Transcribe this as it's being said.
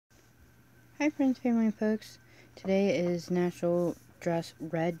Hi friends, family, and folks. Today is National Dress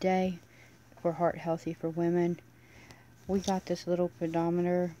Red Day for Heart Healthy for Women. We got this little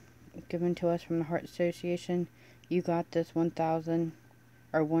pedometer given to us from the Heart Association. You got this 1,000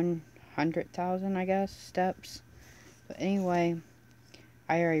 or 100,000, I guess, steps. But anyway,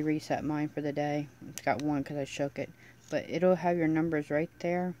 I already reset mine for the day. It's got one because I shook it. But it'll have your numbers right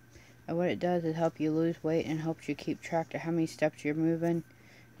there. And what it does is help you lose weight and helps you keep track of how many steps you're moving.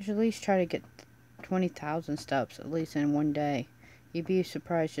 You should at least try to get 20,000 steps at least in one day. You'd be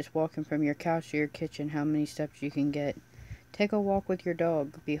surprised just walking from your couch to your kitchen how many steps you can get. Take a walk with your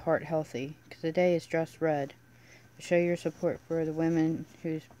dog. Be heart healthy, because the day is dressed red. Show your support for the women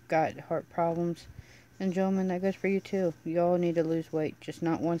who's got heart problems. And gentlemen, that goes for you too. You all need to lose weight, just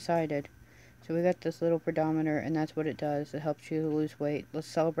not one-sided. So we got this little pedometer, and that's what it does. It helps you lose weight. Let's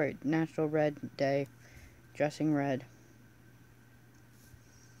celebrate National Red Day, dressing red.